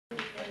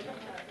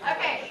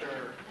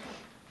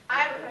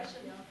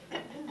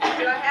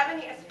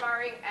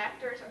aspiring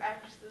actors or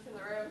actresses in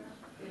the room?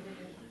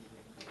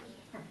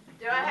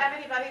 Do I have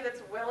anybody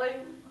that's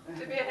willing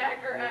to be an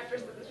actor or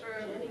actress in this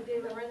room?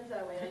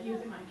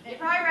 You'd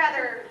probably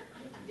rather,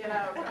 go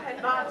ahead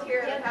and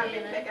volunteer than have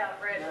me pick out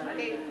a Bridget. I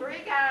need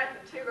 3 guys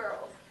and 2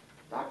 girls.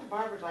 Dr.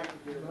 Barber's like to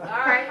do it.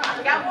 All right,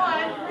 we got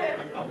one.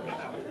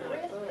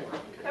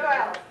 Who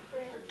else?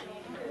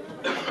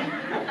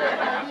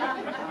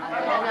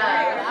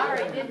 I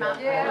already did my part.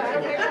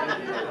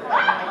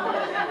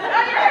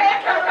 Not your head.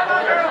 Come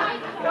on, girl.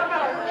 Come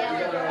on.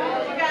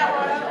 You got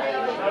one.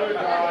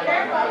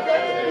 Careful.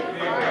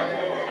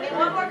 I need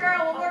one more girl,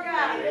 one more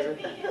guy.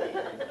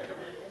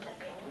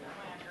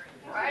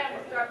 All right, I'm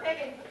going to start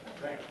picking.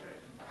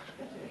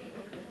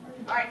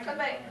 All right,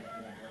 somebody.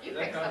 You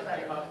pick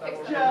somebody. Pick somebody.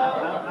 Joe.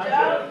 All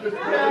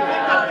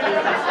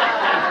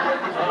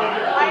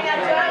right, now,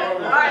 Joe.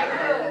 All right,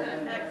 cool.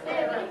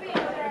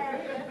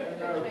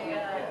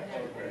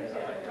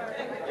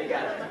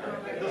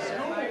 The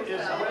school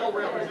is well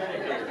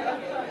represented here.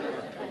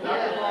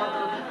 Dr.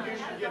 Barber, you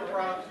should get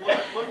props.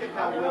 Look at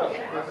how well the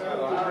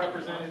school is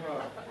represented. All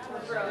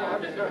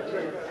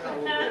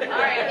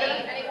right, I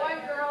need one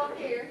girl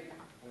here.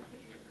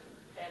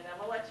 And I'm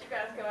going to let you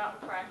guys go out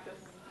and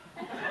practice.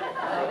 I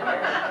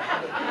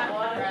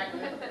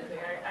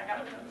got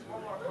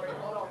one more for you.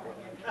 Hold on.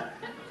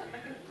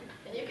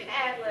 And you can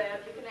ad-lib.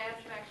 You can add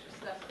some extra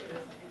stuff to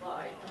this if you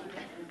like.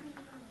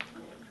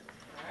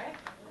 All right.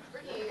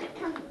 For you.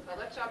 So I'll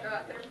let y'all go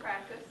out there and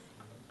practice.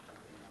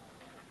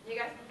 You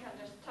guys can kind of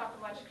just talk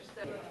amongst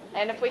yourselves.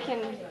 And if we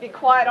can be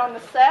quiet on the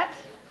set.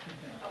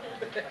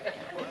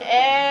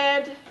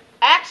 And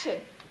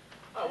action.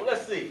 Oh, well,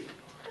 let's see.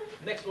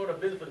 Next order of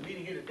business for the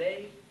meeting here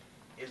today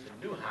is the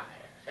new hire.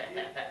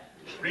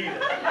 Rita.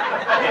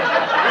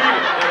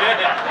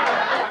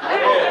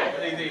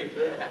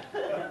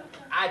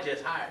 I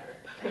just hired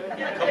her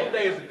a couple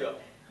days ago.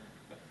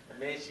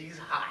 Man, she's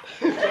hot.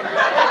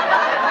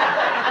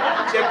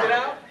 Checked it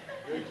out?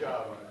 Good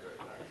job,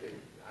 Andre.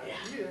 I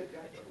did.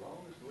 Got the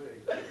longest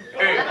legs.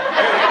 Hey.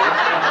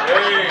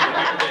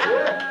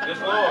 This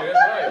long,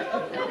 that's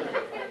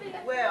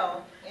right. Well,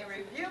 in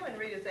reviewing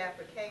Rita's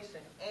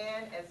application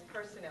and as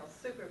personnel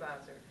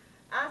supervisor,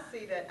 I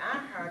see that I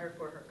hired her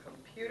for her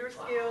computer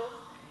skills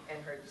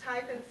and her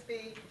typing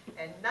speed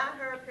and not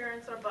her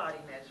appearance or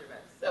body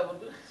measurements. So,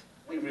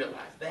 we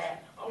realize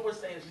that. All we're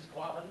saying is she's a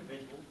qualified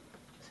individual.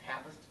 Just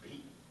happens to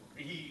be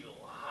real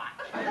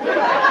hot. And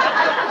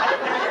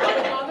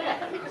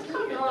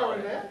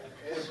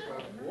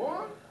from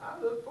one, I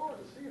look forward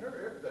to seeing her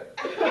every day.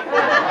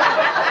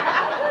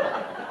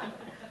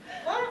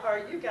 What are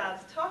you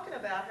guys talking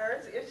about her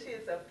as if she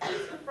is a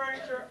piece of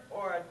furniture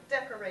or a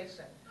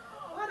decoration?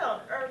 What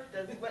on earth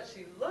does what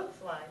she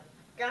looks like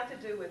got to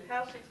do with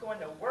how she's going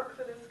to work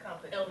for this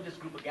company? We're just a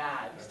group of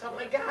guys. Let's talk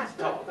like guys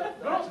talk.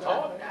 Girls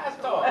talk, guys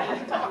talk.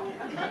 What's talking?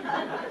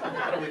 What's the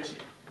matter with you?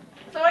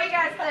 So what do you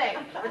guys think?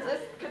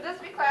 Could this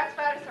be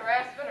classified as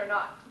harassment or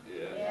not?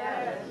 Yeah.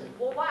 Yes.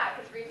 Well, why?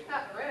 Because Reed's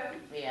not in the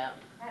room. Yeah.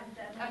 I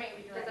mean,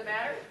 does it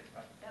matter?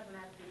 Doesn't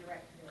have to be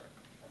direct to it.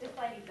 This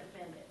lady's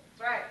offended.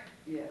 That's right.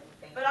 Yes.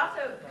 But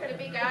also, could it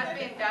be guys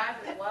being guys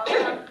as well?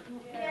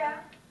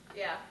 Yeah.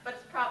 Yeah, but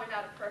it's probably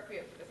not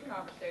appropriate for this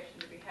conversation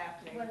to be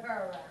happening. With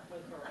her around.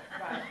 With her,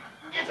 right.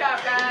 Good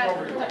job, guys.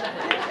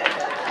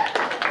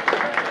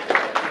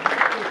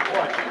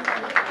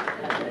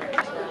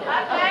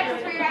 Up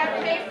next, we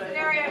have case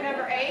scenario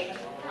number 8.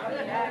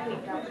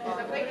 So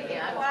if we can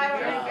get quiet,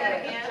 we're going to get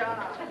again.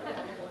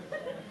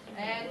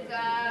 And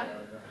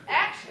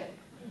action.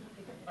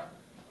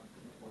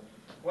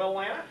 Well,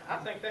 Lana, I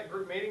think that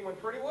group meeting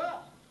went pretty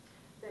well.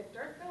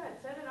 Victor, good.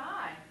 So did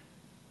I.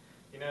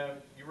 You know,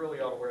 you really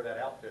ought to wear that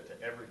outfit to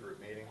every group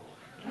meeting.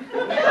 It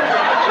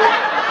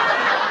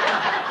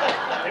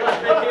was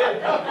big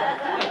hit.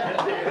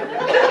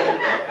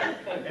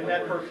 And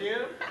that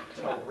perfume,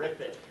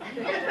 terrific.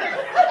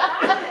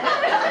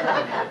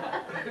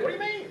 What do you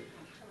mean?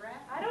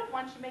 I don't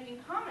want you making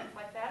comments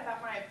like that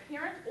about my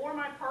appearance or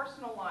my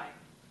personal life.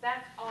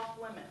 That's off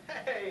limits.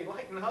 Hey,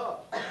 lighten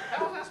up.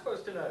 How was I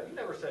supposed to know? You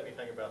never said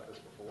anything about this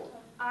before.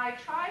 I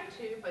tried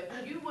to, but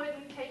you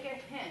wouldn't take a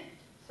hint.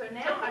 So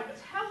now I'm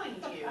telling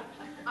you,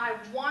 I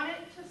want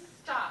it to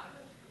stop.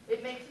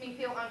 It makes me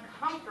feel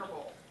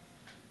uncomfortable.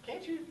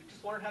 Can't you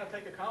just learn how to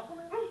take a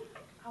compliment?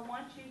 I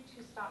want you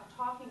to stop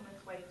talking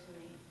this way to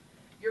me.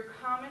 Your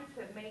comments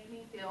have made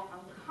me feel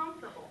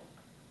uncomfortable.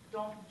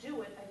 Don't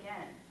do it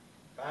again.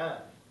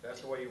 Fine. That's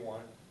the way you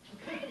want it.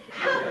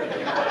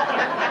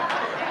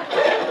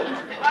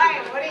 All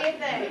right, what do you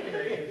think?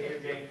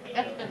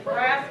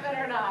 Harassment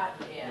or not?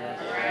 Yeah.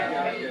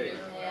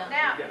 Yeah.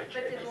 Now, but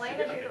did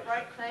Lena do the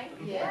right thing?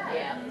 Yeah.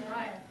 Yeah.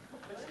 Right.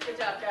 Good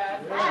job, guys.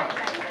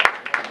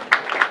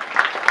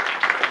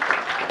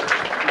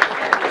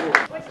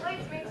 Which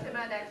leads me to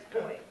my next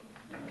point.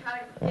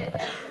 Kind of get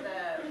into the,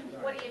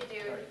 what do you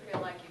do if you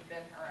feel like you've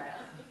been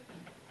harassed?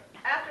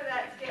 After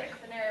that scary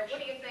scenario, what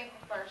do you think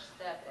the first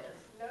step is?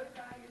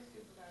 Notify your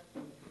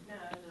supervisor. No.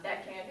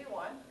 That can be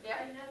one. Yeah.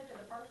 Say no to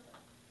the person.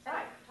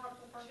 Right. Talk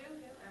to the person.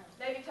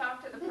 Maybe talk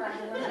to the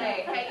person and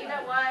say, hey, you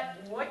know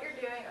what? What you're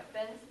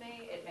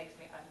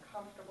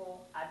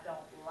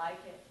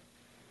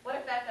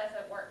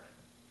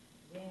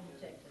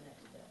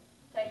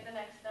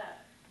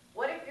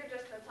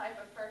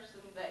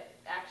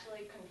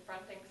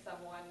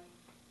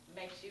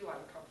you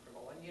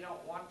uncomfortable and you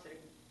don't want to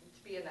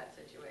be in that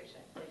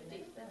situation.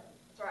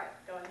 That's right,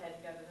 go ahead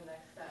and go to the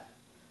next step.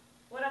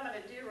 What I'm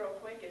going to do real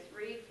quick is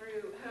read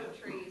through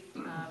HopeTree's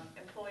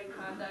employee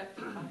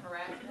conduct on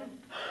harassment,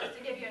 just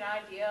to give you an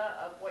idea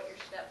of what your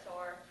steps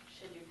are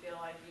should you feel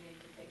like you need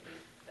to take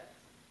these steps.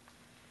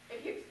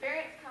 If you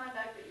experience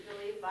conduct that you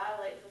believe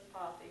violates this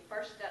policy,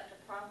 first step to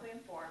promptly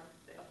inform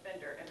the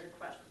offender and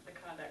request that the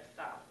conduct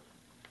stop.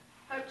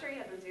 HopeTree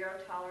has a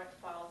zero-tolerance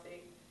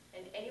policy,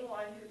 and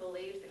anyone who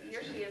believes that he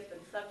or she has been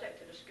subject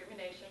to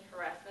discrimination,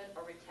 harassment,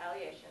 or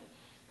retaliation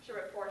should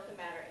report the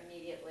matter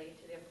immediately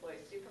to the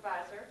employee's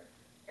supervisor,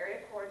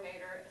 area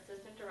coordinator,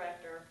 assistant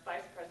director,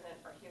 vice president,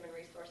 or human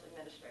resource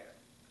administrator.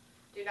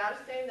 Do not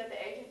assume that the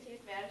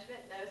agency's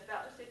management knows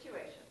about the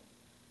situation.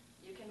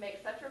 You can make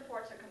such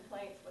reports or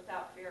complaints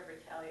without fear of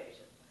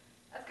retaliation.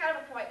 That's kind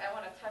of a point I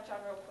want to touch on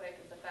real quick,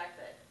 is the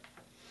fact that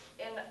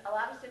in a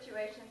lot of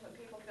situations when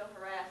people feel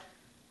harassed,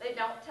 they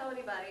don't tell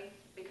anybody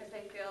because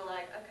they feel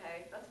like,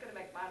 okay, that's going to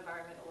make my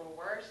environment a little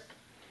worse.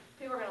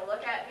 People are going to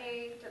look at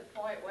me to the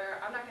point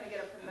where I'm not going to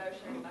get a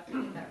promotion, I'm not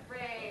going to get that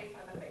raise,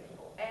 I'm going to make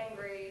people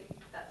angry,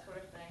 that sort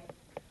of thing.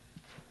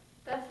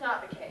 That's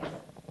not the case.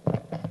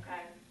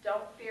 Okay?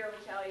 Don't fear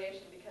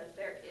retaliation, because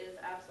there is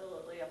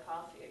absolutely a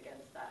policy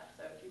against that.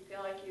 So if you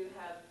feel like you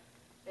have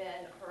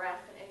been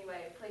harassed in any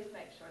way, please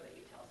make sure that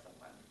you tell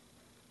someone.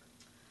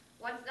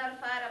 Once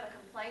notified of a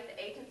complaint, the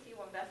agency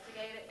will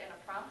investigate it in a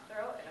prompt,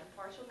 thorough, and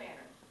impartial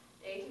manner.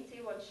 The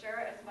agency will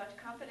ensure as much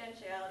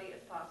confidentiality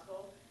as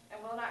possible and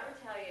will not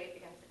retaliate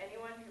against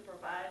anyone who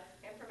provides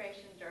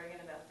information during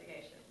an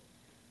investigation.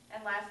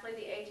 And lastly,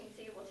 the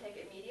agency will take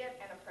immediate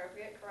and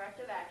appropriate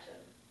corrective action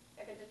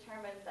if it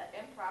determines that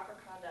improper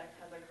conduct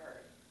has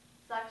occurred.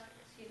 Such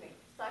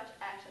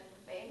action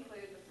may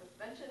include the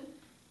suspension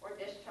or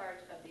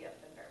discharge of the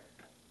offender.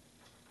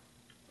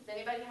 Does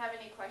anybody have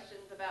any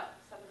questions about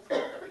some of the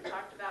stuff that we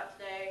talked about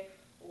today,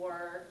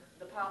 or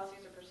the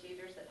policies or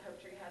procedures that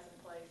HopeTree has in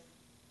place?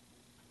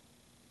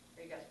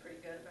 Are you guys pretty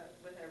good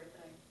with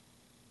everything?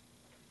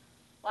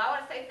 Well, I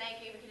want to say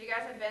thank you, because you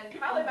guys have been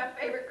probably my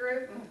favorite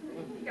group.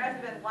 You guys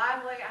have been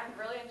lively. I've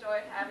really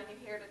enjoyed having you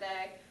here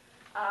today.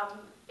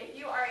 If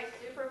you are a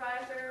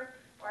supervisor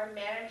or a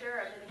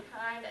manager of any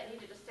kind, I need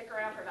you to stick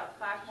around for about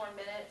 5 more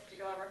minutes to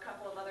go over a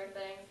couple of other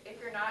things.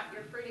 If you're not,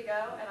 you're free to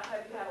go, and I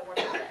hope you have a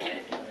wonderful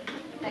day.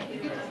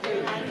 Thank you.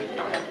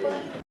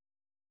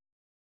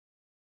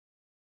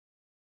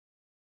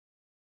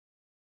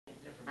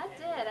 I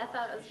did. I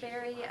thought it was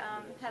very,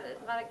 had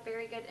a lot of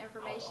very good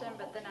information,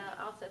 but then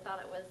I also thought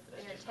it was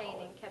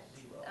entertaining, kept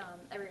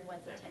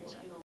everyone's attention.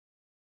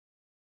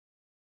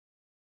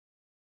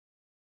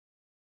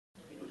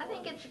 I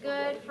think it's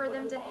good for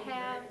them to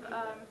have,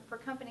 for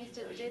companies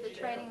to do the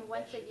training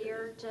once a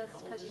year,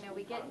 just because, you know,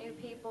 we get new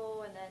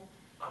people, and then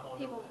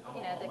people,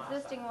 you know, the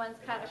existing ones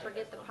kind of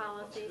forget the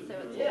policy, so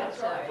it's good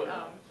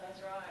to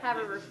have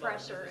a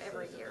refresher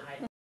every year.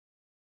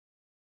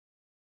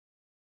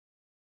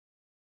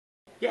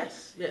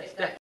 Yes,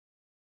 definitely.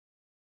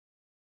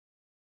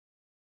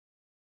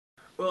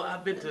 Well,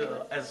 I've been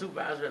to, as a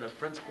supervisor and a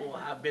principal,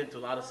 I've been to a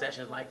lot of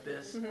sessions like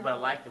this, but I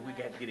like that we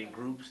got to get in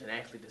groups and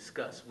actually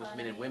discuss with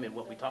men and women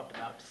what we talked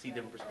about, to see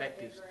different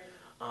perspectives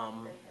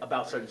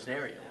about certain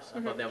scenarios. I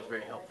thought that was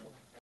very helpful.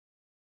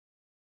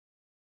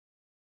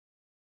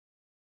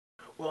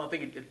 Well, I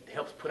think it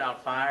helps put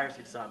out fires.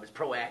 It's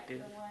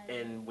proactive,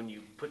 and when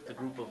you put the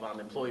group of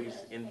employees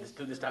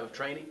through this type of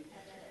training,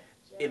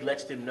 it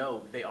lets them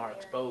know they are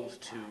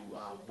exposed to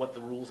what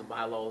the rules and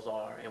bylaws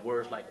are, and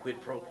words like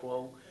quid pro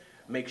quo.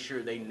 Make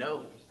sure they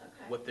know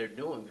what they're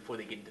doing before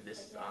they get into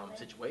this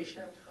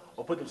situation,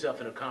 or put themselves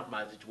in a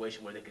compromised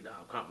situation where they could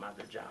compromise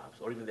their jobs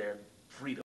or even their freedom.